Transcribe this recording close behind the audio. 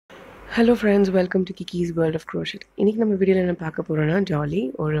Hello friends, welcome to Kiki's World of Crochet. இன்னைக்கு நம்ம வீடியோல என்ன பார்க்க போறோம்னா Dolly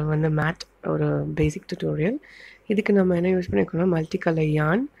ஒரு மேட் ஒரு பேசிக் டியூட்டோரியல். இதுக்கு நம்ம என்ன யூஸ் பண்ணிருக்கோம்னா மல்டி கலர்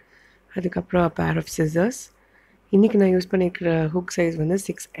yarn, அதுக்கு அப்புறம் a pair of scissors. இன்னைக்கு நான் யூஸ் பண்ணிருக்கிற hook size வந்து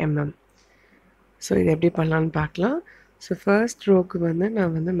 6 mm. ஸோ இது எப்படி பண்ணலாம்னு பார்க்கலாம். ஸோ ஃபர்ஸ்ட் ரோக்கு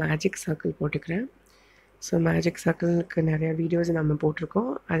நான் மேஜிக் சர்க்கிள் போட்டுக்கிறேன். ஸோ மேஜிக் சர்க்கிளுக்கு நிறைய வீடியோஸ் நம்ம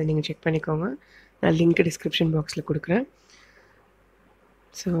போட்டிருக்கோம், அதை நீங்கள் செக் பண்ணிக்கோங்க. நான் லிங்க் டிஸ்கிரிப்ஷன் பாக்ஸில் கொடுக்குறேன்.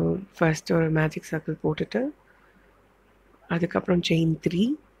 ஸோ ஃபர்ஸ்ட் ஒரு மேஜிக் சர்க்கிள் போட்டுட்டு அதுக்கப்புறம் செயின் 3,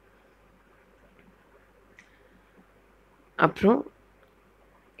 அப்புறம்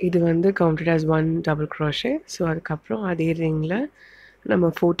இது counted as 1 double crochet. So அதுக்கப்புறம் அதே ரிங்கில்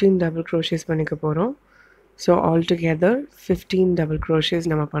நம்ம 14 டபுள் க்ரோஷேஸ் பண்ணிக்க போகிறோம். So all together 15 double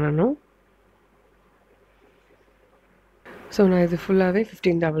crochets நம்ம பண்ணணும். ஸோ நான் இது ஃபுல்லாகவே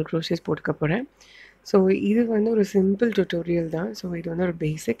 15 டபுள் க்ரோஷேஸ் போட்டுக்க போகிறேன். ஸோ இது ஒரு சிம்பிள் டியூட்டோரியல் தான். ஸோ இது ஒரு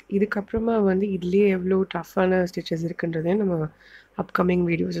பேசிக். இதுக்கப்புறமா இதுலேயே எவ்வளோ டஃப்பான ஸ்டிச்சஸ் இருக்குன்றதையும் நம்ம அப்கமிங்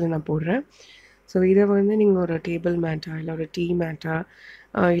வீடியோஸில் நான் போடுறேன். ஸோ இதை நீங்கள் ஒரு டேபிள் மேட்டா இல்லை ஒரு டீ மேட்டா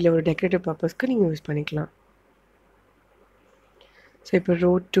இல்லை ஒரு டெக்கரேட்டிவ் பர்பஸ்க்கு நீங்கள் யூஸ் பண்ணிக்கலாம். ஸோ இப்போ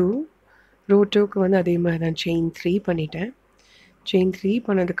ரோ 2க்கு அதே மாதிரி தான் செயின் 3 பண்ணிட்டேன். செயின் 3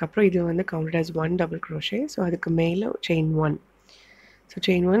 பண்ணதுக்கப்புறம் இது counted as 1 double crochet. So அதுக்கு மேலே செயின் 1. ஸோ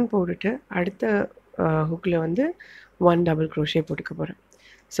செயின் 1 போட்டுட்டு அடுத்த ஹுக்கில் 1 டபுள் க்ரோஷே போட்டுக்க போகிறேன்.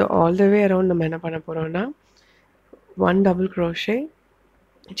 So all the way around நம்ம என்ன பண்ண போகிறோம்னா 1 double crochet,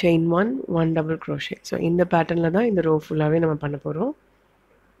 chain 1, 1 double crochet. So இந்த பேட்டர்னில் தான் இந்த ரோ ஃபுல்லாகவே நம்ம பண்ண போகிறோம்.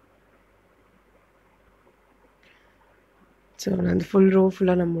 ஸோ நான் அந்த ஃபுல் ரோ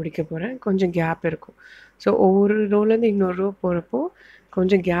ஃபுல்லாக நான் முடிக்க போகிறேன். கொஞ்சம் கேப் இருக்கும். ஸோ ஒவ்வொரு ரோலேருந்து இன்னொரு ரோ போகிறப்போ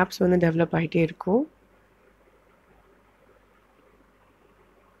கொஞ்சம் கேப்ஸ் டெவலப் ஆகிட்டே இருக்கும்.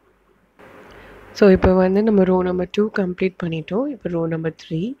 ஸோ இப்போ நம்ம ரோ நம்பர் 2 கம்ப்ளீட் பண்ணிட்டோம். இப்போ ரோ நம்பர்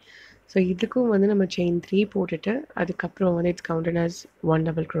 3. ஸோ இதுக்கும் நம்ம செயின் 3 போட்டுட்டு அதுக்கப்புறம் it's counted as 1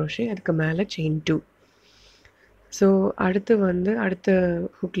 double crochet. அதுக்கு மேலே செயின் 2. ஸோ அடுத்து அடுத்த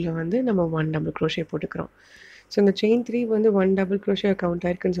ஹுக்கில் நம்ம 1 டபுள் க்ரோஷே போட்டுக்கிறோம். ஸோ இந்த செயின் 3 1 டபுள் க்ரோஷே கவுண்ட்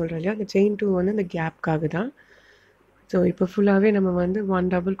ஆயிருக்குன்னு சொல்கிறேன் இல்லையா, அந்த செயின் 2 அந்த கேப்காக தான். ஸோ இப்போ ஃபுல்லாகவே நம்ம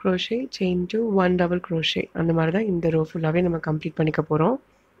 1 double crochet, chain 2, 1 double crochet, அந்த மாதிரி தான் இந்த ரோ ஃபுல்லாகவே நம்ம கம்ப்ளீட் பண்ணிக்க போகிறோம்.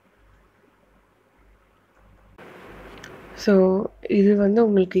 ஸோ இது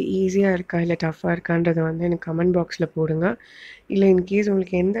உங்களுக்கு ஈஸியாக இருக்கா இல்லை டஃப்பாக இருக்கான்றதை எனக்கு கமெண்ட் பாக்ஸில் போடுங்க. இல்லை இன்கேஸ்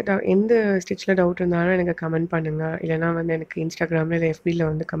உங்களுக்கு எந்த ஸ்டிச்சில் டவுட் இருந்தாலும் எனக்கு கமெண்ட் பண்ணுங்கள். இல்லைனா எனக்கு இன்ஸ்டாகிராமில் இல்லை எஃபியில்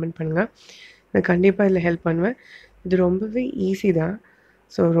கமெண்ட் பண்ணுங்கள். நான் கண்டிப்பாக இதில் ஹெல்ப் பண்ணுவேன். இது ரொம்பவே ஈஸி தான்.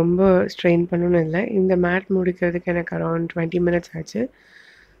 ஸோ ரொம்ப ஸ்ட்ரெயின் பண்ணணும்னு இல்லை. இந்த மேட் முடிக்கிறதுக்கு எனக்கு அரௌண்ட் 20 மினிட்ஸ் ஆச்சு.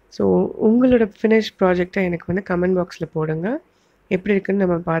 ஸோ உங்களோட ஃபினிஷ் ப்ராஜெக்டை எனக்கு கமெண்ட் பாக்ஸில் போடுங்க. எப்படி இருக்குன்னு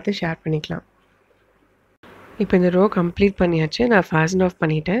நம்ம பார்த்து ஷேர் பண்ணிக்கலாம். இப்போ இந்த ரோ கம்ப்ளீட் பண்ணியாச்சு. நான் ஃபேஷன் ஆஃப்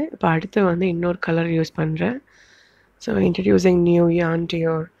பண்ணிட்டேன். இப்போ அடுத்து இன்னொரு கலர் யூஸ் பண்ணுறேன். So introducing new yarn to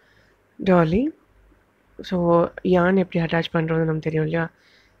your dolly. So yarn எப்படி அட்டாச் பண்ணுறோன்னு நமக்கு தெரியும் இல்லையா.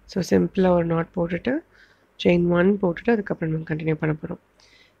 ஸோ சிம்பிளாக ஒரு நாட் போட்டுட்டு செயின் 1 போட்டுட்டு அதுக்கப்புறம் நம்ம கண்டினியூ பண்ண போகிறோம்.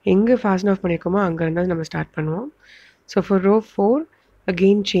 எங்கே ஃபேஷன் ஆஃப் பண்ணியிருக்கோமோ அங்கேருந்து நம்ம ஸ்டார்ட் பண்ணுவோம். So for row 4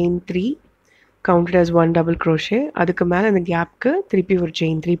 again chain 3 counted as 1 double crochet. அதுக்கு மேலே அந்த கேப்க்கு திருப்பி ஒரு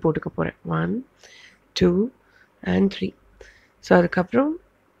செயின் 3 போட்டுக்க போகிறேன். 1, 2 and 3. ஸோ அதுக்கப்புறம்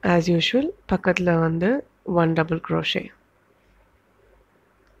ஆஸ் யூஷுவல் பக்கத்தில் 1 டபுள் க்ரோஷே.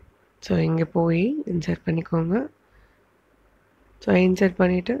 ஸோ இங்கே போய் இன்சர்ட் பண்ணிக்கோங்க. ஸோ இன்சர்ட்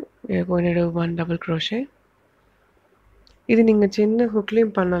பண்ணிவிட்டு 1 டபுள் க்ரோஷே. இது நீங்கள் சின்ன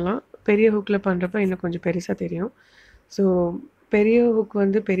ஹுக்லேயும் பண்ணலாம். பெரிய ஹுக்கில் பண்ணுறப்ப இன்னும் கொஞ்சம் பெருசாக தெரியும். ஸோ பெரிய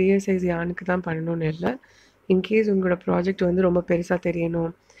ஹுக் பெரிய சைஸ் யானுக்கு தான் பண்ணணும்னு இல்லை. இன்கேஸ் உங்களோட ப்ராஜெக்ட் ரொம்ப பெருசாக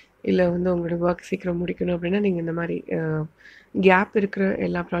தெரியணும், இல்லை உங்களோட ஒர்க் சீக்கிரம் முடிக்கணும் அப்படின்னா நீங்கள் இந்த மாதிரி கேப் இருக்கிற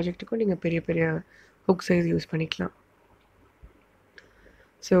எல்லா ப்ராஜெக்ட்டுக்கும் நீங்கள் பெரிய பெரிய ஹுக் சைஸ் யூஸ் பண்ணிக்கலாம்.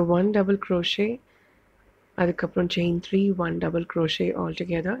 ஸோ 1 டபுள் க்ரோஷே, அதுக்கப்புறம் chain 3, 1 double crochet all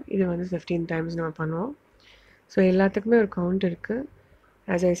together. இது 15 டைம்ஸ் நம்ம பண்ணுவோம். ஸோ எல்லாத்துக்குமே ஒரு கவுண்ட் இருக்குது.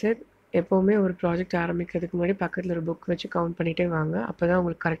 ஆஸ் ஐ செட், எப்போவுமே ஒரு ப்ராஜெக்ட் ஆரம்பிக்கிறதுக்கு முன்னாடி பக்கத்தில் ஒரு புக் வச்சு கவுண்ட் பண்ணிகிட்டே வாங்க. அப்போ தான்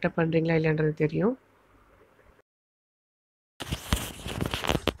உங்களுக்கு கரெக்டாக பண்ணுறீங்களா இல்லைன்றது தெரியும்.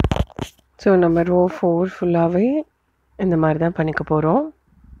 ஸோ நம்ம ரோ 4 ஃபுல்லாகவே இந்த மாதிரி தான் பண்ணிக்க போகிறோம்.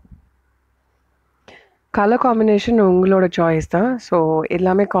 கலர் காம்பினேஷன் உங்களோட சாய்ஸ் தான். ஸோ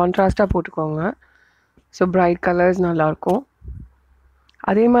எல்லாமே கான்ட்ராஸ்ட்டாக போட்டுக்கோங்க. ஸோ பிரைட் கலர்ஸ் நல்லாயிருக்கும்.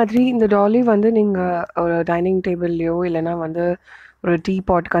 அதே மாதிரி இந்த டாலி நீங்கள் ஒரு டைனிங் டேபிள்லையோ இல்லைனா ஒரு டீ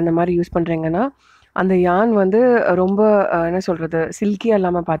பாட்டுக்கு அந்த மாதிரி யூஸ் பண்ணுறீங்கன்னா அந்த யான் ரொம்ப என்ன சொல்கிறது, சில்கியாக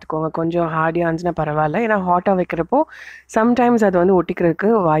இல்லாமல் பார்த்துக்கோங்க. கொஞ்சம் ஹார்ட் யான்ஸ்னால் பரவாயில்ல. ஏன்னா ஹாட்டாக வைக்கிறப்போ சம்டைம்ஸ் அது ஒட்டிக்கிறதுக்கு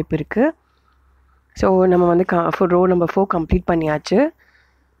வாய்ப்பு இருக்குது. ஸோ நம்ம ரோ நம்பர் 4 கம்ப்ளீட் பண்ணியாச்சு.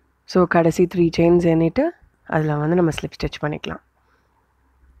 ஸோ கடைசி 3 செயின்ஸ் எண்ணிட்டு அதில் வந்து நம்ம ஸ்லிப் ஸ்டிச் பண்ணிக்கலாம்.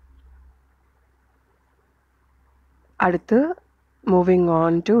 அடுத்து moving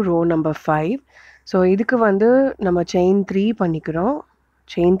on to rho number 5. So இதுக்கு வந்து நம்ம செயின் 3 பண்ணிக்கிறோம்.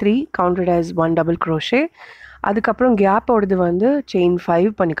 Chain 3 counted as 1 double crochet. அதுக்கப்புறம் கேப்போடது வந்து செயின் 5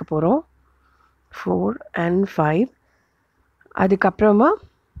 பண்ணிக்க போகிறோம். 4 and 5. அதுக்கப்புறமா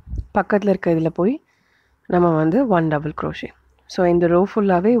பக்கத்தில் இருக்க இதில் போய் நம்ம வந்து 1 டபுள் க்ரோஷே. ஸோ இந்த ரோ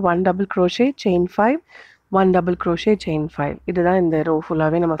ஃபுல்லாகவே 1 double crochet chain 5, 1 double crochet chain 5. இதுதான் இந்த ரோ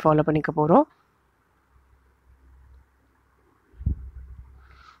ஃபுல்லாகவே நம்ம ஃபாலோ பண்ணிக்க போகிறோம்.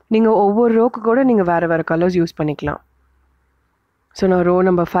 நீங்கள் ஒவ்வொரு ரோக்கு கூட நீங்கள் வேறு வேறு கலர்ஸ் யூஸ் பண்ணிக்கலாம். ஸோ நான் ரோ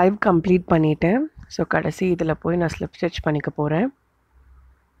நம்பர் 5 கம்ப்ளீட் பண்ணிட்டேன். ஸோ கடைசி இதில் போய் நான் ஸ்லிப் ஸ்டிச் பண்ணிக்க போகிறேன்.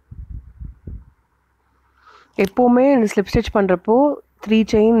 எப்போவுமே இந்த ஸ்லிப் ஸ்டிச் பண்ணுறப்போ 3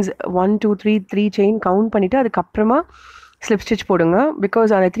 செயின்ஸ் 1 2 3 செயின் கவுண்ட் பண்ணிவிட்டு அதுக்கப்புறமா ஸ்லிப் ஸ்டிச் போடுங்க.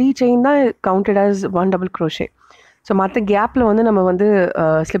 பிகாஸ் அந்த 3 செயின் தான் counted as 1 double crochet. So மற்ற கேப்பில் வந்து நம்ம வந்து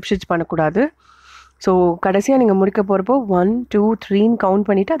ஸ்லிப் ஸ்டிச் பண்ணக்கூடாது. ஸோ கடைசியாக நீங்கள் முடிக்க போகிறப்போ 1 2 3ன்னு கவுண்ட்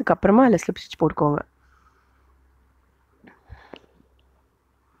பண்ணிவிட்டு அதுக்கப்புறமா அதில் ஸ்லிப் ஸ்டிச் போட்டுக்கோங்க.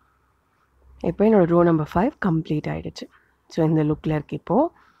 இப்போ என்னோடய ரோ நம்பர் 5 கம்ப்ளீட் ஆகிடுச்சு. ஸோ இந்த லுக்கில் இருக்குது.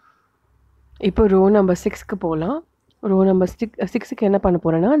 இப்போ ரோ நம்பர் 6க்கு போகலாம். ரோ நம்பர் 6க்கு என்ன பண்ண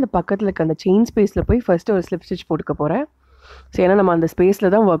போகிறேன்னா, அந்த பக்கத்தில் இருக்க அந்த செயின் ஸ்பேஸில் போய் ஃபஸ்ட்டு ஒரு ஸ்லிப் ஸ்டிச் போட்டுக்க போகிறேன். ஸோ ஏன்னா நம்ம அந்த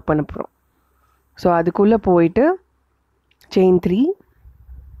ஸ்பேஸில் தான் ஒர்க் பண்ண போகிறோம். ஸோ அதுக்குள்ளே போயிட்டு chain 3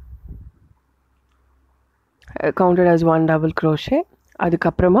 counted as 1 double crochet.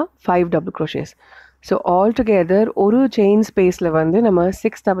 அதுக்கப்புறமா 5 double crochets. So all together ஒரு செயின் ஸ்பேஸில் வந்து நம்ம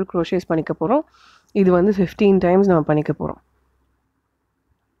 6 டபுள் க்ரோஷேஸ் பண்ணிக்க போகிறோம். இது வந்து 15 டைம்ஸ் நம்ம பண்ணிக்க போகிறோம்.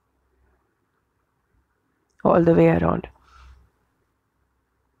 All the way around.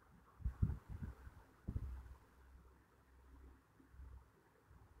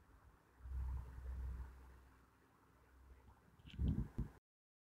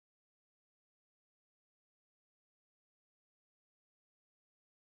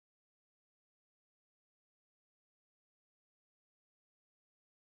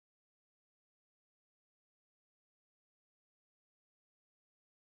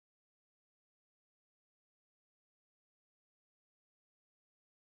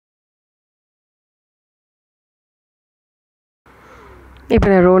 இப்போ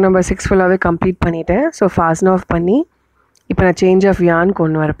நான் ரோ நம்பர் 6 ஃபுல்லாகவே கம்ப்ளீட் பண்ணிவிட்டேன். ஸோ ஃபாஸ்டன் ஆஃப் பண்ணி இப்போ நான் சேஞ்ச் ஆஃப் யான்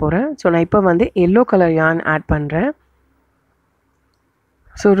கொண்டு வர போகிறேன். ஸோ நான் இப்போ வந்து எல்லோ கலர் யான் ஆட் பண்ணுறேன்.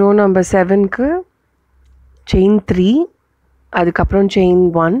 ஸோ ரோ நம்பர் 7க்கு செயின் 3, அதுக்கப்புறம் செயின்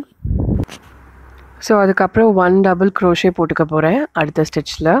 1. ஸோ அதுக்கப்புறம் 1 டபுள் க்ரோஷே போட்டுக்க போகிறேன் அடுத்த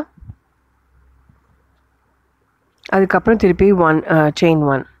ஸ்டிச்சில். அதுக்கப்புறம் திருப்பி செயின்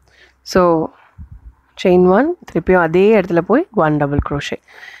 1. ஸோ செயின் 1 திருப்பியும் அதே இடத்துல போய் 1 டபுள் க்ரோஷே.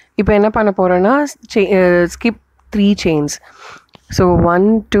 இப்போ என்ன பண்ண போகிறேன்னா ஸ்கிப் 3 செயின்ஸ். ஸோ 1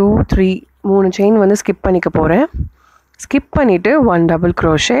 2 3 3 செயின் வந்து ஸ்கிப் பண்ணிக்க போகிறேன். ஸ்கிப் பண்ணிவிட்டு 1 double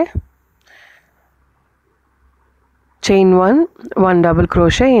crochet, chain 1 1 double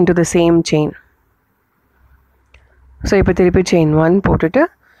crochet into the same chain. So இப்போ திருப்பி செயின் 1 போட்டுட்டு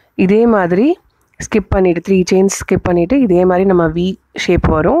இதே மாதிரி ஸ்கிப் பண்ணிவிட்டு 3 செயின்ஸ் ஸ்கிப் பண்ணிவிட்டு இதே மாதிரி நம்ம வி ஷேப்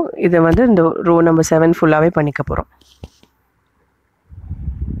வரும். இதை வந்து இந்த ரோ நம்பர் 7 ஃபுல்லாகவே பண்ணிக்க போகிறோம்.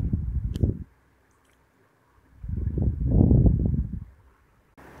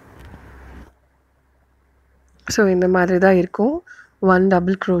 ஸோ இந்த மாதிரி தான் இருக்கும். 1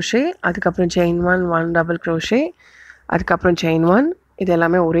 டபுள் க்ரோஷே, அதுக்கப்புறம் செயின் 1 1 டபுள் க்ரோஷே, அதுக்கப்புறம் செயின் 1. இது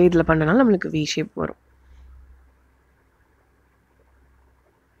எல்லாமே ஒரே இதில் பண்ணனால நம்மளுக்கு வி ஷேப் வரும்.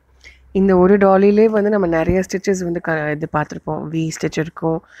 இந்த ஒரு டாலிலே வந்து நம்ம நிறைய ஸ்டிச்சஸ் வந்து இது பார்த்துருப்போம். வி ஸ்டிச்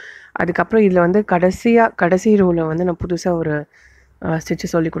இருக்கும். அதுக்கப்புறம் இதில் வந்து கடைசி ரோவில் வந்து நான் புதுசாக ஒரு ஸ்டிச்சு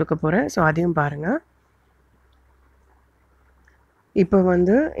சொல்லி கொடுக்க போகிறேன். ஸோ அதையும் பாருங்கள். இப்போ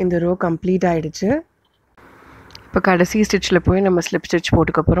வந்து இந்த ரோ கம்ப்ளீட் ஆகிடுச்சு. இப்போ கடைசி ஸ்டிச்சில் போய் நம்ம ஸ்லிப் ஸ்டிச்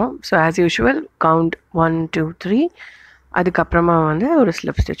போட்டுக்க போகிறோம். So as usual count 1 2 3. அதுக்கப்புறமா வந்து ஒரு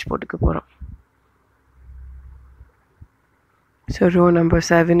ஸ்லிப் ஸ்டிச் போட்டுக்க போகிறோம். So row number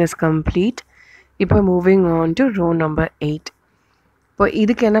 7 is complete. இப்போ moving on to row number 8. இப்போ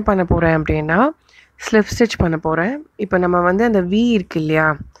இதுக்கு என்ன பண்ண போகிறேன் அப்படின்னா ஸ்லிப் ஸ்டிச் பண்ண போகிறேன். இப்போ நம்ம வந்து அந்த வி இருக்கு இல்லையா,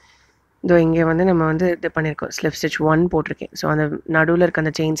 இதோ இங்கே வந்து நம்ம வந்து இது பண்ணியிருக்கோம். ஸ்லிப் ஸ்டிச் 1 போட்டிருக்கேன். ஸோ அந்த நடுவில் இருக்க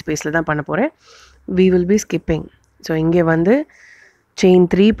அந்த செயின் ஸ்பேஸில் தான் பண்ண போகிறேன். We will be skipping. So இங்கே வந்து செயின்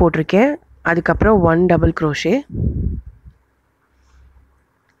 3 போட்டிருக்கேன். அதுக்கப்புறம் 1 டபுள் க்ரோஷே,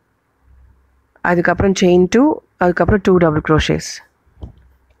 அதுக்கப்புறம் செயின் 2, அதுக்கப்புறம் 2 டபுள் க்ரோஷேஸ்.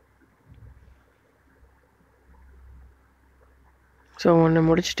 ஸோ ஒன்று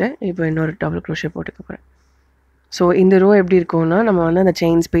முடிச்சுட்டேன். இப்போ இன்னொரு டபுள் க்ரோஷே போட்டுக்க போகிறேன். ஸோ இந்த ரோ எப்படி இருக்கும்னா, நம்ம வந்து அந்த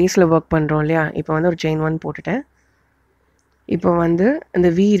செயின் ஸ்பேஸில் ஒர்க் பண்ணுறோம் இல்லையா? இப்போ வந்து ஒரு செயின் 1 போட்டுட்டேன். இப்போ வந்து அந்த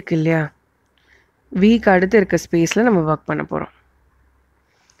வி இருக்கு இல்லையா? விக்கு அடுத்து இருக்க ஸ்பேஸில் நம்ம ஒர்க் பண்ண போகிறோம்.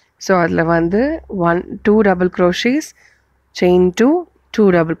 ஸோ அதில் வந்து 2 double crochets, chain 2, 2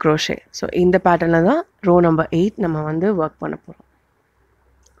 double crochet. So இந்த பேட்டர்னில் தான் ரோ நம்பர் 8 நம்ம வந்து ஒர்க் பண்ண போகிறோம்.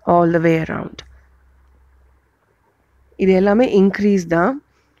 All the way around. இது எல்லாமே இன்க்ரீஸ் தான்.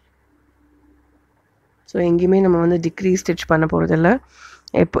 ஸோ எங்கேயுமே நம்ம வந்து டிக்ரீஸ் ஸ்டிச் பண்ண போகிறதில்ல.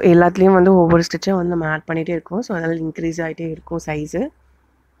 இப்போ எல்லாத்துலேயும் வந்து ஒவ்வொரு ஸ்டிச்சை வந்து நம்ம ஆட் பண்ணிகிட்டே இருக்கோம். ஸோ அதனால் இன்க்ரீஸ் ஆகிட்டே இருக்கும் சைஸு.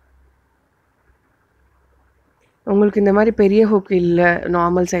 உங்களுக்கு இந்த மாதிரி பெரிய ஹுக் இல்லை,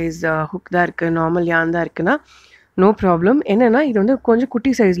 நார்மல் சைஸ் ஹுக் தான் இருக்குது, நார்மல் யான் தான் இருக்குன்னா நோ ப்ராப்ளம். என்னென்னா இது வந்து கொஞ்சம்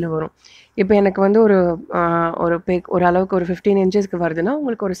குட்டி சைஸில் வரும். இப்போ எனக்கு வந்து ஒரு அளவுக்கு ஒரு 15 இன்ச்சஸ்க்கு வருதுன்னா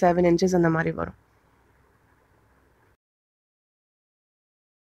உங்களுக்கு ஒரு 7 இன்ச்சஸ் அந்த மாதிரி வரும்.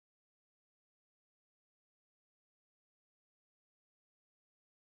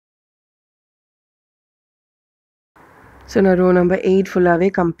 ஸோ நான் ரோ நம்பர் 8 ஃபுல்லாகவே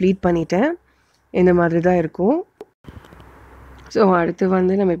கம்ப்ளீட் பண்ணிட்டேன். இந்த மாதிரி தான் இருக்கும். ஸோ அடுத்து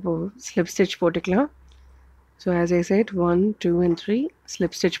வந்து நம்ம இப்போது ஸ்லிப் ஸ்டிச் போட்டுக்கலாம். So as I set 1, 2 and 3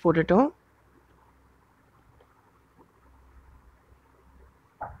 slip stitch போட்டுட்டோம்.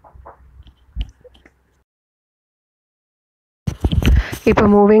 இப்போ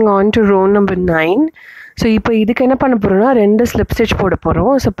moving on to rho number 9. So இப்போ இதுக்கு என்ன பண்ண போகிறோம்னா 2 ஸ்லிப் ஸ்டிச் போட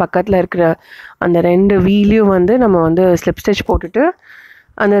போகிறோம். ஸோ பக்கத்தில் இருக்கிற அந்த 2 வீலையும் வந்து நம்ம வந்து ஸ்லிப் ஸ்டிச் போட்டுட்டு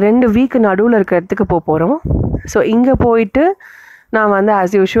அந்த 2 வீக்கு நடுவில் இருக்கிற இடத்துக்கு போகிறோம். ஸோ இங்கே போயிட்டு நான் வந்து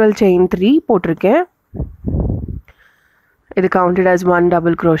ஆஸ் யூஷுவல் செயின் 3 போட்டிருக்கேன். இது counted as 1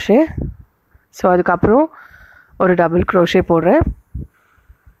 double crochet. So அதுக்கப்புறம் ஒரு டபுள் க்ரோஷே போடுறேன்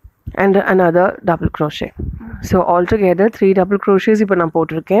and another double crochet. So altogether 3 double crochets இப்போ நான்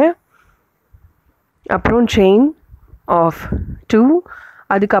போட்டிருக்கேன். அப்புறம் செயின் ஆஃப் 2,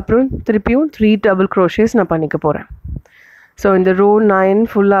 அதுக்கப்புறம் திருப்பியும் 3 double crochets நான் பண்ணிக்க போகிறேன். ஸோ இந்த ரோ 9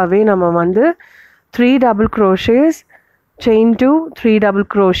 ஃபுல்லாகவே நம்ம வந்து 3 double crochets, chain 2, 3 double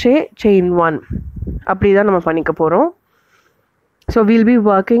crochet, chain 1 அப்படி தான் நம்ம பண்ணிக்க போகிறோம். So we'll be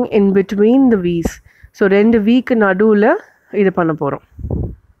working in between the V's. So 2 week நடுவில் இது பண்ண போகிறோம்.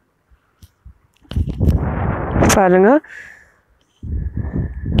 பாருங்க,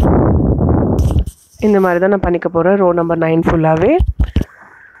 இந்த மாதிரி தான் நான் பண்ணிக்க போகிறேன் ரோ நம்பர் 9 ஃபுல்லாகவே.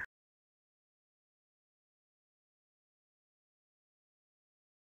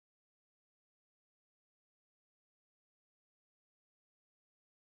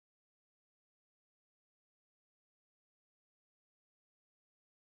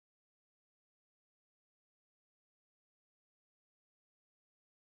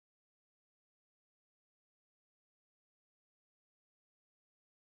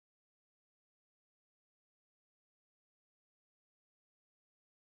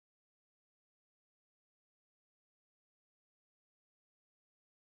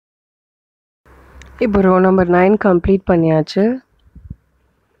 இப்போ ரோ நம்பர் 9 கம்ப்ளீட் பண்ணியாச்சு.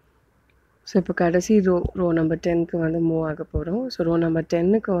 ஸோ இப்போ கடைசி ரோ நம்பர் 10க்கு வந்து மூவ் ஆக போகிறோம். ஸோ ரோ நம்பர்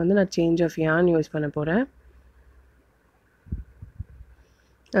 10க்கு வந்து நான் சேஞ்ச் ஆஃப் யான் யூஸ் பண்ண போகிறேன்.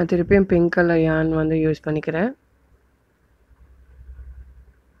 நான் திருப்பியும் பிங்க் கலர் யான் வந்து யூஸ் பண்ணிக்கிறேன்.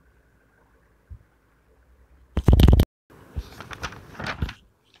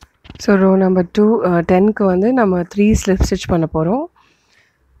 ஸோ ரோ நம்பர் 10க்கு வந்து நம்ம 3 ஸ்லிப் ஸ்டிச் பண்ண போகிறோம்.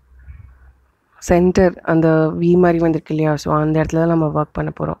 சென்டர் அந்த வி மாதிரி வந்திருக்கு இல்லையா? ஸோ அந்த இடத்துல தான் நம்ம ஒர்க் பண்ண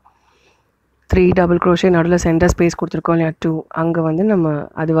போகிறோம். 3 டபுள் க்ரோஷே நடுவில் சென்டர் ஸ்பேஸ் கொடுத்துருக்கோம் இல்லையா? 2 அங்கே வந்து நம்ம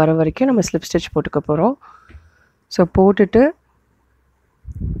அது வர வரைக்கும் நம்ம ஸ்லிப் ஸ்டிச் போட்டுக்க போகிறோம். ஸோ போட்டுட்டு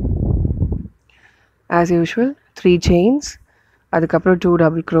ஆஸ் யூஷுவல் 3 செயின்ஸ், அதுக்கப்புறம் 2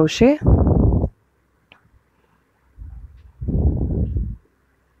 double crochet,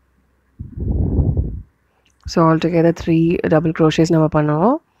 so altogether 3 double crochets நம்ம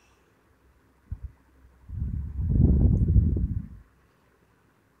பண்ணுவோம்.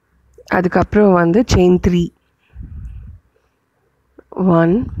 அதுக்கப்புறம் வந்து செயின் 3,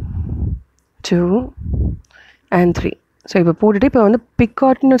 1, 2 and 3. ஸோ இப்போ போட்டுட்டு இப்போ வந்து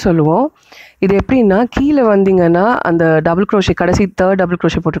பிக்காட்னு சொல்லுவோம். இது எப்படின்னா கீழே வந்தீங்கன்னா அந்த டபுள் க்ரோஷே கடைசி 3rd டபுள்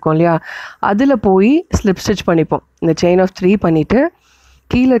க்ரோஷே போட்டிருக்கோம் இல்லையா? அதில் போய் ஸ்லிப் ஸ்டிச் பண்ணிப்போம். இந்த செயின் ஆஃப் 3 பண்ணிவிட்டு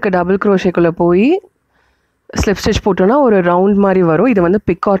கீழே இருக்க டபுள் க்ரோஷேக்குள்ளே போய் ஸ்லிப் ஸ்டிச் போட்டோன்னா ஒரு ரவுண்ட் மாதிரி வரும். இது வந்து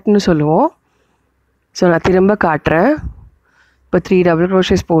பிக்காட்னு சொல்லுவோம். ஸோ நான் திரும்ப காட்டுறேன். இப்போ 3 டபுள்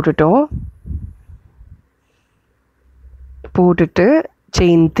க்ரோஷேஸ் போட்டுட்டு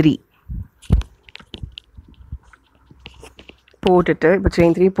செயின் 3 போட்டுட்டு இப்போ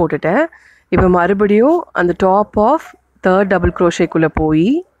செயின் 3 போட்டுட்டேன். இப்போ மறுபடியும் அந்த டாப் ஆஃப் 3rd டபுள் க்ரோஷேக்குள்ளே போய்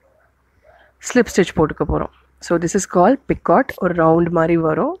ஸ்லிப் ஸ்டிச் போட்டுக்க போகிறோம். So this is call Picard. ஒரு ரவுண்ட் மாதிரி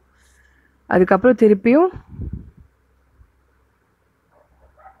வரும். அதுக்கப்புறம் திருப்பியும்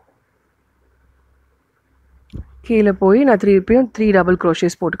கீழே போய் நான் திருப்பியும் 3 டபுள்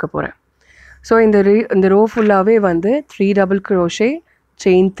க்ரோஷேஸ் போட்டுக்க போகிறேன். ஸோ இந்த ரோ ஃபுல்லாகவே வந்து 3 double crochet,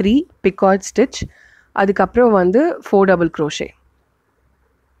 chain 3, Picard stitch, அதுக்கப்புறம் வந்து 4 டபுள் க்ரோஷே.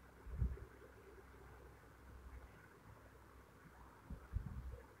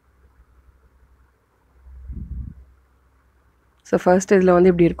 ஸோ ஃபர்ஸ்ட் இதில் வந்து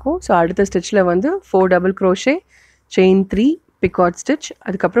இப்படி இருக்கும். ஸோ அடுத்த ஸ்டிச்சில் வந்து 4 double crochet, chain 3, Picard stitch,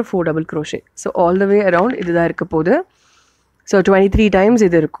 அதுக்கப்புறம் 4 double crochet. So all the way around இதுதான் இருக்க போகுது. ஸோ 23 டைம்ஸ்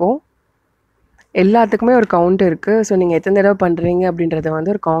இது இருக்கும். எல்லாத்துக்குமே ஒரு கவுண்ட் இருக்குது. ஸோ நீங்கள் எத்தனை தடவை பண்ணுறீங்க அப்படின்றத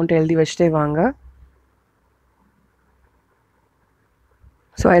வந்து ஒரு கவுண்ட் எழுதி வச்சுட்டே வாங்க.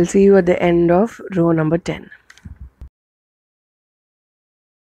 So I'll see you at the end of row number 10.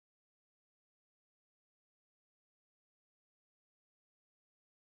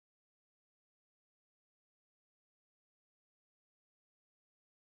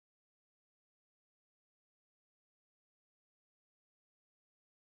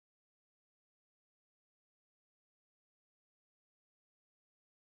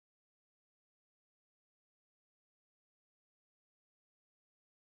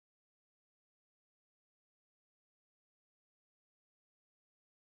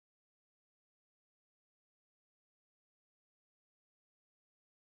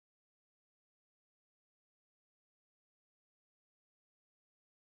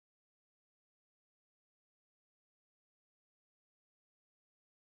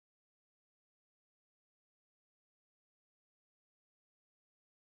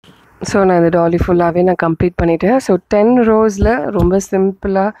 So நான் இந்த டாலி ஃபுல்லாகவே நான் கம்ப்ளீட் பண்ணிவிட்டேன். ஸோ 10 ரோஸில் ரொம்ப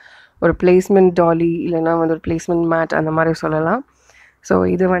சிம்பிளாக ஒரு பிளேஸ்மெண்ட் டாலி இல்லைனா வந்து ஒரு பிளேஸ்மெண்ட் மேட் அந்த மாதிரி சொல்லலாம். ஸோ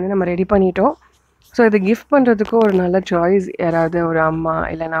இது வந்து நம்ம ரெடி பண்ணிட்டோம். ஸோ இது கிஃப்ட் பண்ணுறதுக்கும் ஒரு நல்ல சாய்ஸ். யாராவது ஒரு அம்மா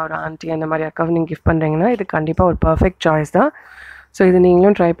இல்லைனா ஒரு ஆண்டி அந்த மாதிரி அக்காவை நீங்கள் கிஃப்ட் பண்ணுறீங்கன்னா இது கண்டிப்பாக ஒரு பர்ஃபெக்ட் சாய்ஸ் தான். ஸோ இது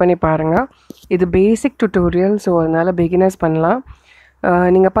நீங்களும் ட்ரை பண்ணி பாருங்கள். இது பேசிக் டுட்டோரியல். ஸோ அதனால் பிகினர்ஸ் பண்ணலாம்.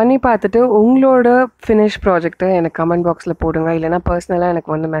 நீங்கள் பண்ணி பார்த்துட்டு உங்களோட ஃபினிஷ் ப்ராஜெக்டை எனக்கு கமெண்ட் பாக்ஸில் போடுங்க. இல்லைனா பர்சனலாக எனக்கு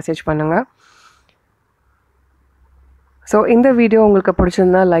வந்து மெசேஜ் பண்ணுங்கள். ஸோ இந்த வீடியோ உங்களுக்கு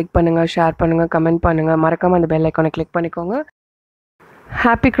பிடிச்சிருந்தா லைக் பண்ணுங்கள், ஷேர் பண்ணுங்கள், கமெண்ட் பண்ணுங்கள். மறக்காமல் அந்த பெல் ஐக்கானை கிளிக் பண்ணிக்கோங்க.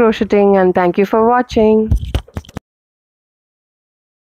 Happy crocheting and thank you for watching.